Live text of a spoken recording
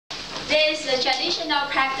This is a traditional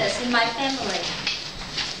practice in my family.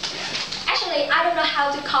 Actually, I don't know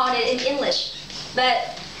how to call it in English,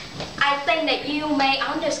 but I think that you may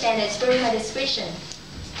understand it through my description.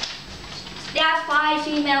 There are 5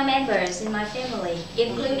 female members in my family,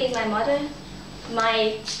 including my mother,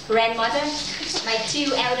 my grandmother, my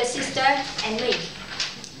 2 elder sisters, and me.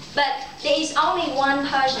 But there is only one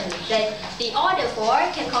person that the other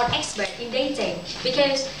 4 can call expert in dating,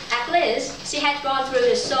 because at least she had gone through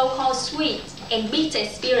the so-called sweet and bitter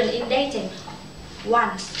experience in dating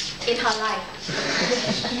once in her life.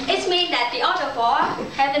 It means that the other 4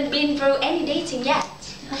 haven't been through any dating yet.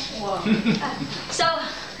 So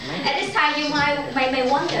at this time you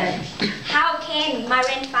may wonder, how can my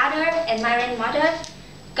grandfather and my grandmother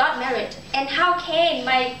got married, and how can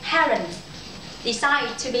my parents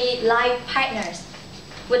decide to be life partners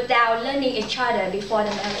without learning each other before the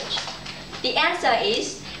marriage? The answer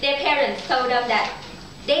is their parents told them that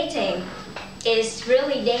dating is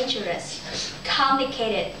really dangerous,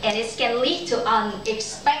 complicated, and it can lead to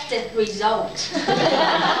unexpected results.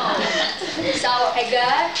 So a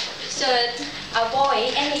girl should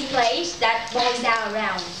avoid any place that boys are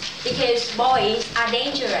around, because boys are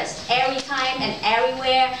dangerous every time and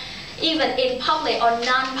everywhere, even in public or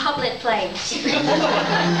non-public place.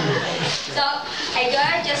 So a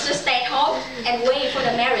girl just to stay at home and wait for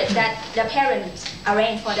the marriage that the parents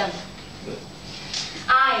arrange for them.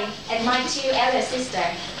 I and my 2 elder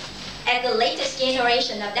sisters are the latest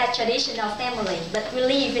generation of that traditional family, but we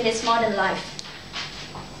live in this modern life.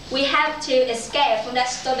 We have to escape from that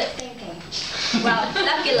stupid thinking. Well,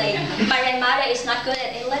 luckily, my grandmother is not good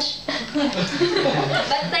at English,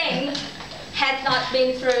 but things has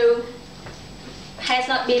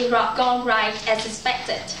not been gone right as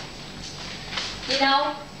expected. You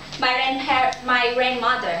know, my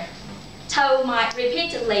grandmother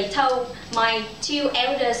repeatedly told my 2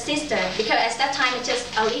 elder sisters, because at that time it's just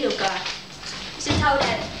a little girl, she told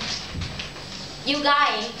that you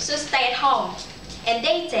guys should stay at home, and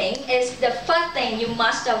dating is the first thing you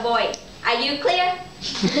must avoid. Are you clear?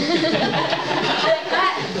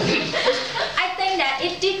 But I think that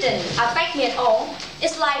it didn't affect me at all.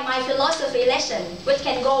 It's like my philosophy lesson, which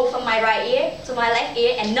can go from my right ear to my left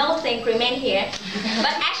ear and nothing remain here.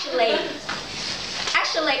 But actually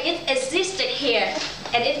it existed here,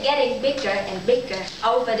 and it's getting bigger and bigger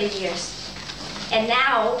over the years. And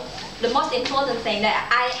now, the most important thing that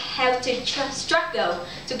I have to struggle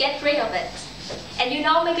to get rid of it. And you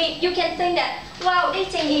know, maybe you can think that, wow,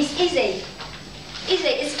 dating is easy.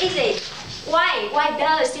 It's easy. Why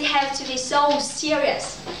does it have to be so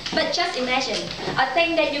serious? But just imagine, a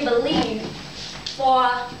thing that you believe for,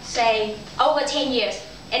 say, over 10 years,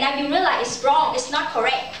 and now you realize it's wrong, it's not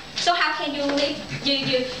correct. So how can you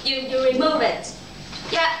remove it?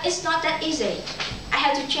 Yeah, it's not that easy. I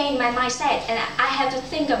have to change my mindset, and I have to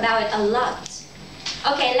think about it a lot.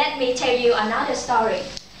 Okay, let me tell you another story.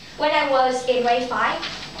 When I was in grade 5,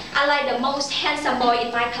 I like the most handsome boy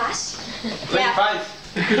in my class. Grade 5?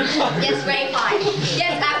 Yes, grade 5.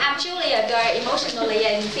 Yes, I'm truly a girl, emotionally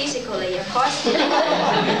and physically, of course.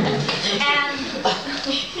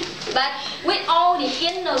 But with all the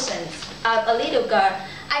innocence of a little girl,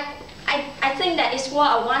 I think that it's more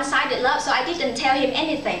a one-sided love, so I didn't tell him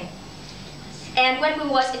anything. And when we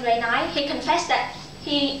was in grade 9, he confessed that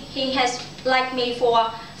he has liked me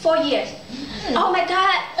for 4 years. Oh my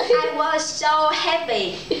God, I was so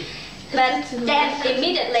happy. But then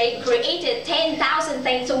immediately created 10,000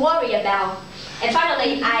 things to worry about. And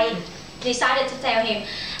finally, I decided to tell him,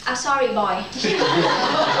 I'm sorry, boy. Okay,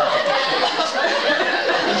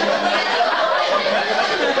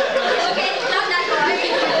 not that boy.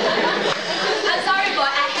 I'm sorry,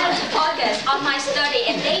 boy, I have to focus on my study,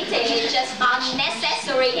 and dating is just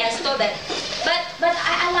unnecessary and stupid. But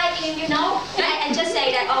I like him, you know? I just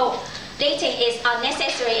say that, oh, dating is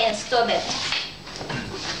unnecessary and stupid.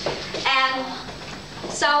 And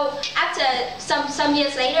so after some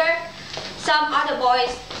years later, some other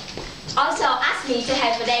boys also asked me to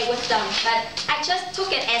have a date with them, but I just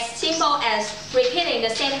took it as simple as repeating the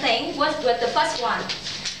same thing with the first one.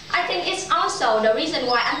 I think it's also the reason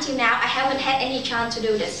why until now I haven't had any chance to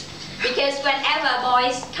do this. Because whenever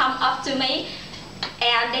boys come up to me,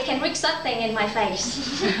 and they can read something in my face.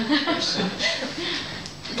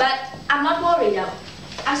 But I'm not worried though.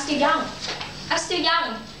 I'm still young.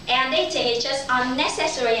 And dating is just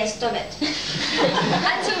unnecessary and stupid.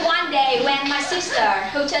 Until one day when my sister,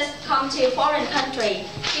 who just come to a foreign country,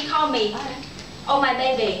 she called me, oh my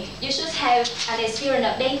baby, you should have an experience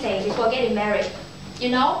of dating before getting married. You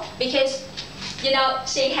know, because, you know,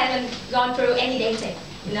 she hadn't gone through any dating.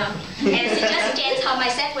 you know. And she just changed her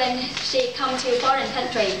mindset when she come to foreign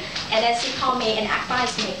country, and then she called me and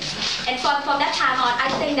advised me. And from that time on, I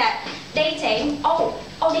think that dating,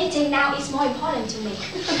 dating now is more important to me.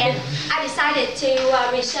 And I decided to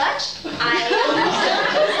research. I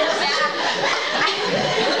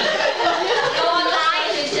go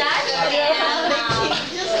online, research, and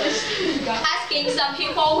asking some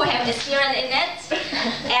people who have experience in it.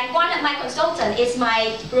 And one of my consultants is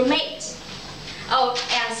my roommate.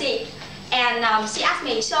 She asked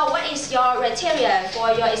me, so what is your criteria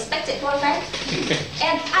for your expected boyfriend?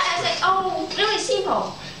 And I said, really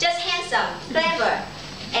simple, just handsome, clever,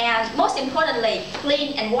 and most importantly,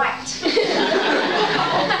 clean and white. and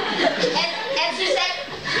she said,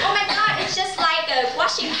 oh my God, it's just like a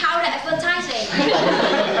washing powder advertising. There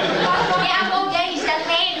are more gays than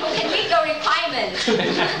men who can meet your requirements.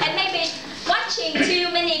 And maybe watching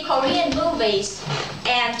too many Korean movies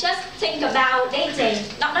and just think about dating,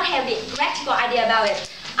 not have the practical idea about it.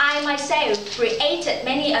 I myself created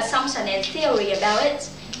many assumptions and theory about it.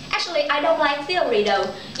 Actually, I don't like theory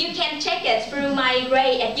though. You can check it through my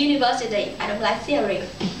grade at university. I don't like theory.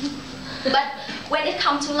 But when it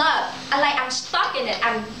comes to love, I'm stuck in it.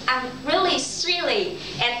 I'm really silly,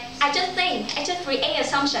 and I just create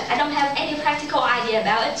assumptions. I don't have any practical idea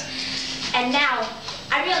about it. And now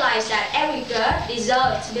I realize that every girl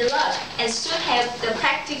deserves to be loved and should have the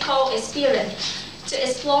practical experience to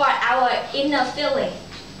explore our inner feeling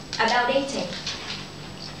about dating.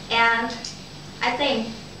 And I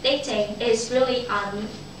think dating is really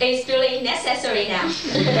necessary now.